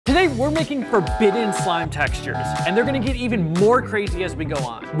Today we're making forbidden slime textures, and they're gonna get even more crazy as we go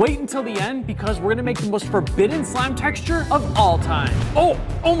on. Wait until the end because we're gonna make the most forbidden slime texture of all time.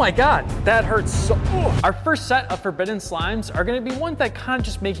 Oh my God, that hurts so. Our first set of forbidden slimes are gonna be ones that kind of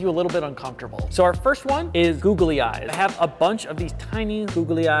just make you a little bit uncomfortable. So our first one is googly eyes. I have a bunch of these tiny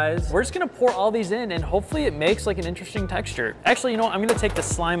googly eyes. We're just gonna pour all these in and hopefully it makes like an interesting texture. Actually, you know what? I'm gonna take the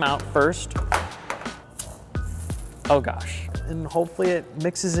slime out first. Oh gosh. And hopefully it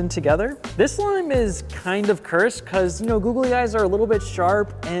mixes in together. This slime is kind of cursed because, you know, googly eyes are a little bit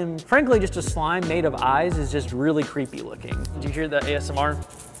sharp and frankly, just a slime made of eyes is just really creepy looking. Did you hear the ASMR?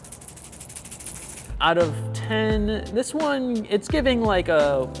 Out of 10, this one, it's giving like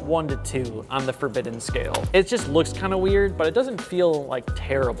a 1 to 2 on the forbidden scale. It just looks kind of weird, but it doesn't feel like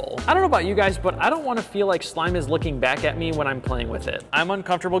terrible. I don't know about you guys, but I don't want to feel like slime is looking back at me when I'm playing with it. I'm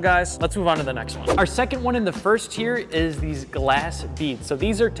uncomfortable, guys. Let's move on to the next one. Our second one in the first tier is these glass beads. So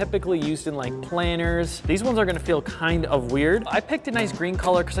these are typically used in like planners. These ones are gonna feel kind of weird. I picked a nice green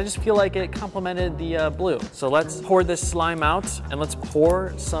color because I just feel like it complemented the blue. So let's pour this slime out and let's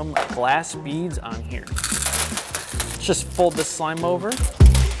pour some glass beads on here. Let's just fold this slime over.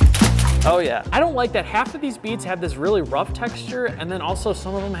 Oh yeah. I don't like that half of these beads have this really rough texture and then also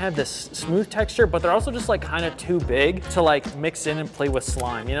some of them have this smooth texture, but they're also just like kind of too big to like mix in and play with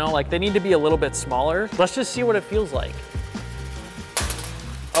slime, you know? Like they need to be a little bit smaller. Let's just see what it feels like.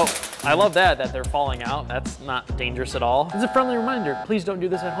 Oh, I love that they're falling out. That's not dangerous at all. It's a friendly reminder, please don't do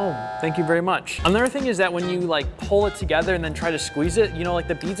this at home. Thank you very much. Another thing is that when you like pull it together and then try to squeeze it, you know, like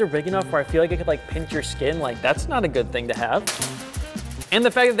the beads are big enough where I feel like it could like pinch your skin. Like that's not a good thing to have. And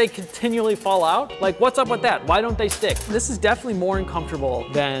the fact that they continually fall out, like what's up with that? Why don't they stick? This is definitely more uncomfortable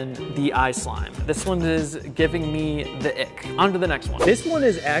than the eye slime. This one is giving me the ick. On to the next one. This one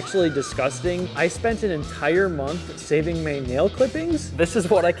is actually disgusting. I spent an entire month saving my nail clippings. This is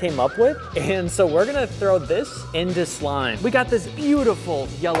what I came up with. And so we're gonna throw this into slime. We got this beautiful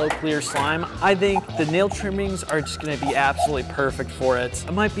yellow clear slime. I think the nail trimmings are just gonna be absolutely perfect for it.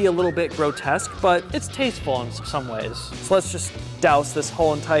 It might be a little bit grotesque, but it's tasteful in some ways. So let's just douse this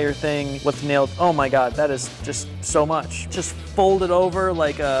whole entire thing with nail. Oh my God, that is just so much. Just fold it over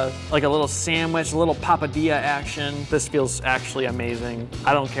like a little sandwich, a little papadilla action. This feels actually amazing.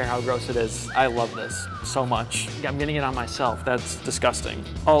 I don't care how gross it is. I love this so much. I'm getting it on myself. That's disgusting.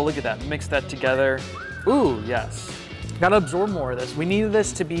 Oh, look at that. Mix that together. Ooh, yes. Gotta absorb more of this. We need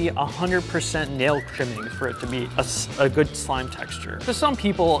this to be 100% nail trimmings for it to be a good slime texture. To some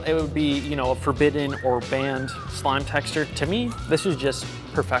people, it would be, you know, a forbidden or banned slime texture. To me, this is just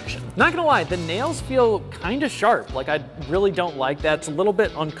perfection. Not gonna lie, the nails feel kind of sharp. Like I really don't like that. It's a little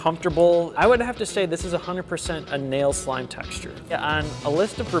bit uncomfortable. I would have to say this is 100% a nail slime texture. Yeah, on a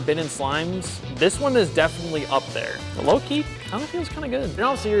list of forbidden slimes, this one is definitely up there. The low key kind of feels kind of good. In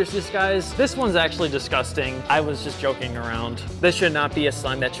all seriousness, guys, this one's actually disgusting. I was just joking around. This should not be a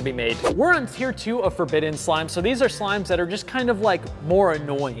slime that should be made. We're on tier 2 of forbidden slime. So these are slimes that are just kind of like more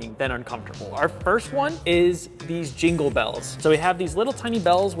annoying than uncomfortable. Our first one is these jingle bells. So we have these little tiny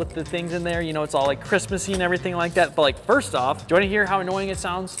bells with the things in there. You know, it's all like Christmassy and everything like that. But like, first off, do you want to hear how annoying it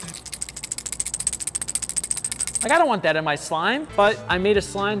sounds? Like, I don't want that in my slime, but I made a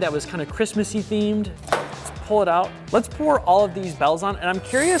slime that was kind of Christmassy themed. Let's pull it out. Let's pour all of these bells on. And I'm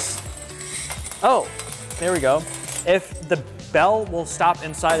curious, oh, there we go. If the bell will stop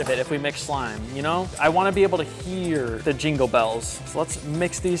inside of it if we mix slime, you know? I want to be able to hear the jingle bells. So let's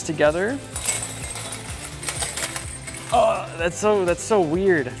mix these together. Oh, that's so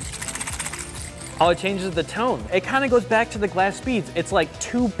weird. Oh, it changes the tone. It kind of goes back to the glass beads. It's like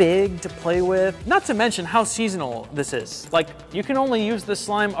too big to play with. Not to mention how seasonal this is. Like you can only use this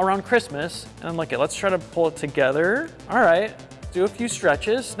slime around Christmas. And I'm like, let's try to pull it together. All right, do a few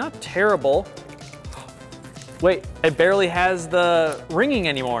stretches. Not terrible. Wait, it barely has the ringing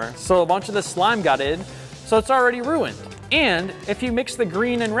anymore. So a bunch of the slime got in, so it's already ruined. And if you mix the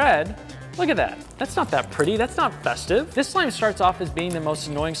green and red, look at that. That's not that pretty, that's not festive. This slime starts off as being the most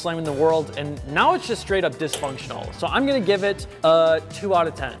annoying slime in the world, and now it's just straight up dysfunctional. So I'm gonna give it a 2 out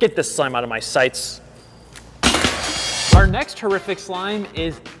of 10. Get this slime out of my sights. Our next horrific slime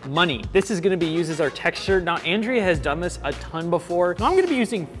is money. This is gonna be used as our texture. Now, Andrea has done this a ton before. Now I'm gonna be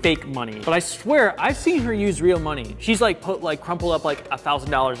using fake money, but I swear I've seen her use real money. She's like crumpled up like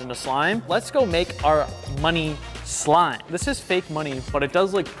 $1,000 into slime. Let's go make our money slime. This is fake money, but it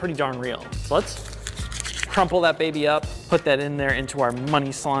does look pretty darn real. So let's crumple that baby up, put that in there into our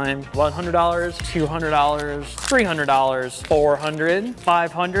money slime. $100, $200, $300, $400,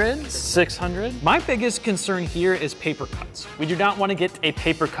 $500, $600. My biggest concern here is paper cuts. We do not want to get a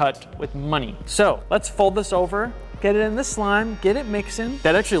paper cut with money. So let's fold this over, get it in the slime, get it mixing.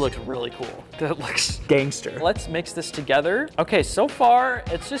 That actually looks really cool. That looks gangster. Let's mix this together. Okay, so far,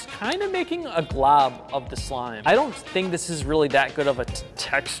 it's just kind of making a glob of the slime. I don't think this is really that good of a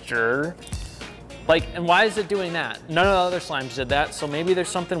texture. Like, and why is it doing that? None of the other slimes did that, so maybe there's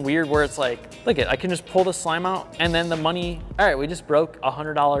something weird where it's like, look I can just pull the slime out and then the money, all right, we just broke a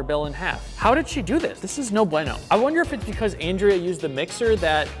 $100 bill in half. How did she do this? This is no bueno. I wonder if it's because Andrea used the mixer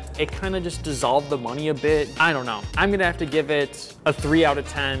that it kind of just dissolved the money a bit. I don't know. I'm gonna have to give it a 3 out of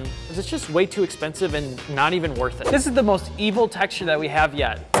 10 because it's just way too expensive and not even worth it. This is the most evil texture that we have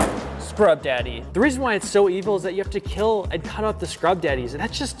yet. Scrub Daddy. The reason why it's so evil is that you have to kill and cut out the Scrub Daddies, and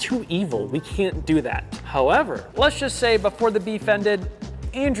that's just too evil. We can't do that. However, let's just say before the beef ended,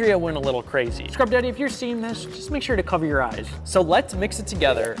 Andrea went a little crazy. Scrub Daddy, if you're seeing this, just make sure to cover your eyes. So let's mix it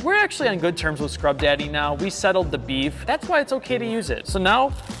together. We're actually on good terms with Scrub Daddy now. We settled the beef. That's why it's okay to use it. So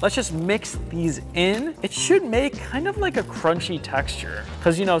now let's just mix these in. It should make kind of like a crunchy texture.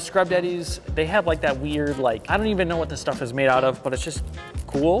 Cause you know, Scrub Daddies, they have like that weird, like, I don't even know what this stuff is made out of, but it's just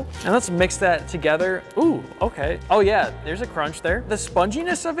cool. And let's mix that together. Ooh, okay. Oh yeah, there's a crunch there. The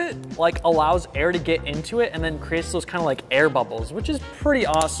sponginess of it like allows air to get into it and then creates those kind of like air bubbles, which is pretty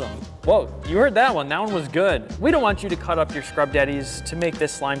awesome. Whoa, you heard that one. That one was good. We don't want you to cut up your Scrub Daddies to make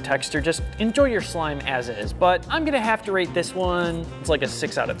this slime texture. Just enjoy your slime as is. But I'm gonna have to rate this one, it's like a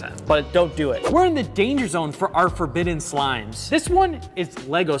 6 out of 10. But don't do it. We're in the danger zone for our forbidden slimes. This one is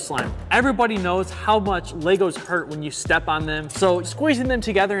Lego slime. Everybody knows how much Legos hurt when you step on them. So squeezing them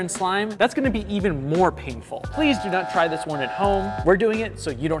together in slime, that's gonna be even more painful. Please do not try this one at home. We're doing it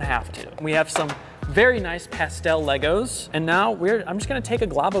so you don't have to. We have some very nice pastel Legos. And now I'm just gonna take a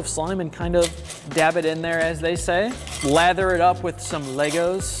glob of slime and kind of dab it in there, as they say. Lather it up with some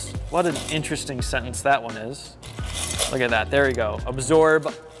Legos. What an interesting sentence that one is. Look at that, there we go.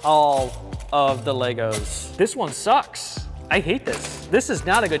 Absorb all of the Legos. This one sucks. I hate this. This is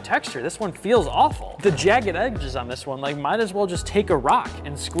not a good texture. This one feels awful. The jagged edges on this one, like might as well just take a rock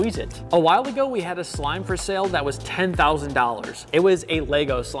and squeeze it. A while ago, we had a slime for sale that was $10,000. It was a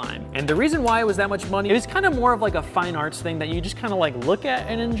Lego slime. And the reason why it was that much money, it was kind of more of like a fine arts thing that you just kind of like look at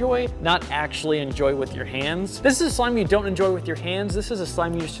and enjoy, not actually enjoy with your hands. This is a slime you don't enjoy with your hands. This is a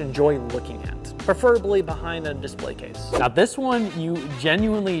slime you just enjoy looking at, preferably behind a display case. Now this one, you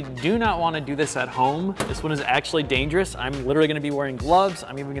genuinely do not want to do this at home. This one is actually dangerous. I'm literally gonna be wearing gloves.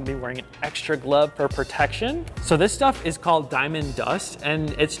 I'm even gonna be wearing an extra glove for protection. So this stuff is called diamond dust,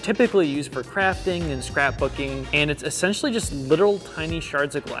 and it's typically used for crafting and scrapbooking, and it's essentially just little tiny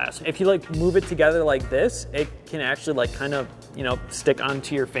shards of glass. If you like move it together like this, it can actually like kind of, you know, stick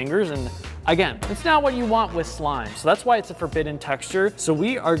onto your fingers. And again, it's not what you want with slime. So that's why it's a forbidden texture. So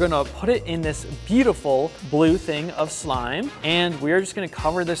we are gonna put it in this beautiful blue thing of slime, and we're just gonna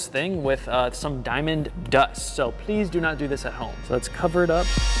cover this thing with some diamond dust. So please do not do this at home. So let's cover it up.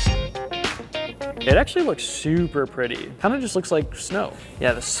 It actually looks super pretty. Kind of just looks like snow.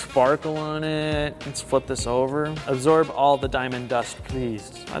 Yeah, the sparkle on it. Let's flip this over. Absorb all the diamond dust,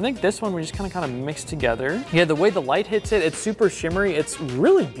 please. I think this one we just kind of mix together. Yeah, the way the light hits it, it's super shimmery. It's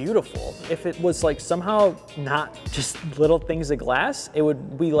really beautiful. If it was like somehow not just little things of glass, it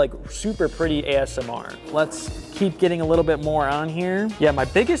would be like super pretty ASMR. Let's keep getting a little bit more on here. Yeah, my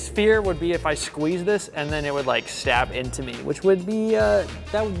biggest fear would be if I squeeze this and then it would like stab into me, which would be,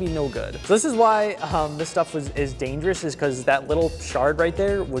 that would be no good. So this is why this stuff is dangerous, is because that little shard right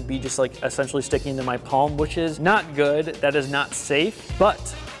there would be just like essentially sticking to my palm, which is not good. That is not safe. But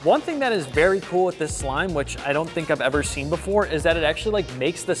one thing that is very cool with this slime, which I don't think I've ever seen before, is that it actually like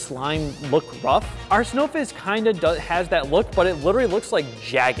makes the slime look rough. Our Snowfizz kind of has that look, but it literally looks like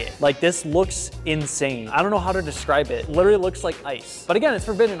jagged. Like this looks insane. I don't know how to describe it. It literally looks like ice. But again, it's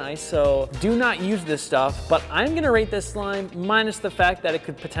forbidden ice, so do not use this stuff. But I'm gonna rate this slime minus the fact that it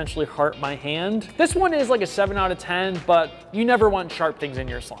could potentially hurt my hand. This one is like a 7 out of 10, but you never want sharp things in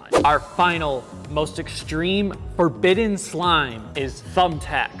your slime. Our final, most extreme forbidden slime is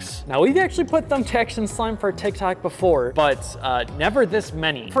thumbtack. Now we've actually put thumbtacks in slime for TikTok before, but never this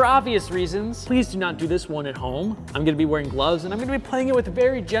many. For obvious reasons, please do not do this one at home. I'm gonna be wearing gloves and I'm gonna be playing it with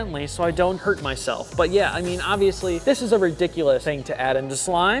very gently so I don't hurt myself. But yeah, I mean, obviously this is a ridiculous thing to add into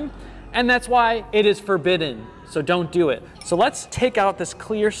slime, and that's why it is forbidden. So don't do it. So let's take out this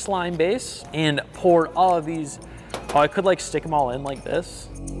clear slime base and pour all of these. Oh, I could like stick them all in like this.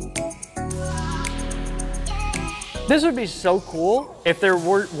 This would be so cool if there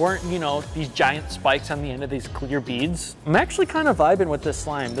weren't, you know, these giant spikes on the end of these clear beads. I'm actually kind of vibing with this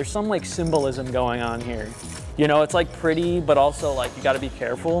slime. There's some like symbolism going on here. You know, it's like pretty, but also like you gotta be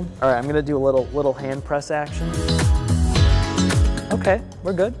careful. All right, I'm gonna do a little hand press action. Okay,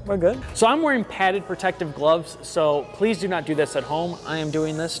 we're good, we're good. So I'm wearing padded protective gloves, so please do not do this at home. I am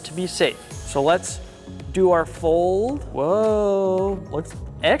doing this to be safe. So let's do our fold. Whoa, it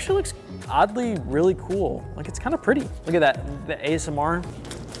actually looks oddly really cool. Like it's kind of pretty. Look at that, the ASMR.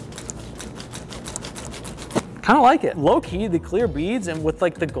 Kind of like it. Low key, the clear beads and with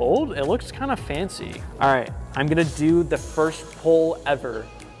like the gold, it looks kind of fancy. All right, I'm gonna do the first pull ever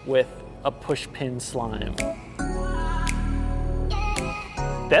with a push pin slime.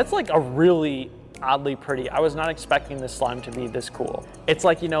 That's like a really oddly pretty. I was not expecting this slime to be this cool. It's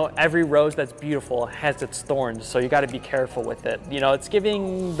like, you know, every rose that's beautiful has its thorns, so you gotta be careful with it. You know, it's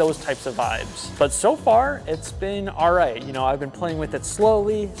giving those types of vibes. But so far, it's been all right. You know, I've been playing with it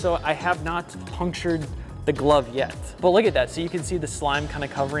slowly, so I have not punctured the glove yet. But look at that, so you can see the slime kind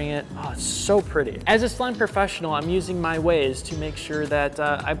of covering it. Oh, it's so pretty. As a slime professional, I'm using my ways to make sure that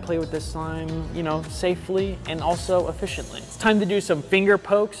I play with this slime, you know, safely and also efficiently. It's time to do some finger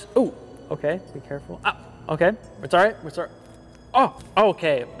pokes. Ooh, okay, be careful. Ah, okay, it's all right, it's all right. Oh,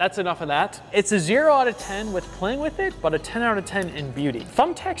 okay, that's enough of that. It's a 0 out of 10 with playing with it, but a 10 out of 10 in beauty.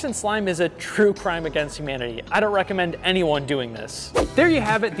 Thumbtacks and slime is a true crime against humanity. I don't recommend anyone doing this. There you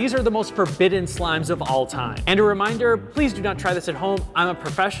have it. These are the most forbidden slimes of all time. And a reminder, please do not try this at home. I'm a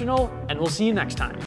professional, and we'll see you next time.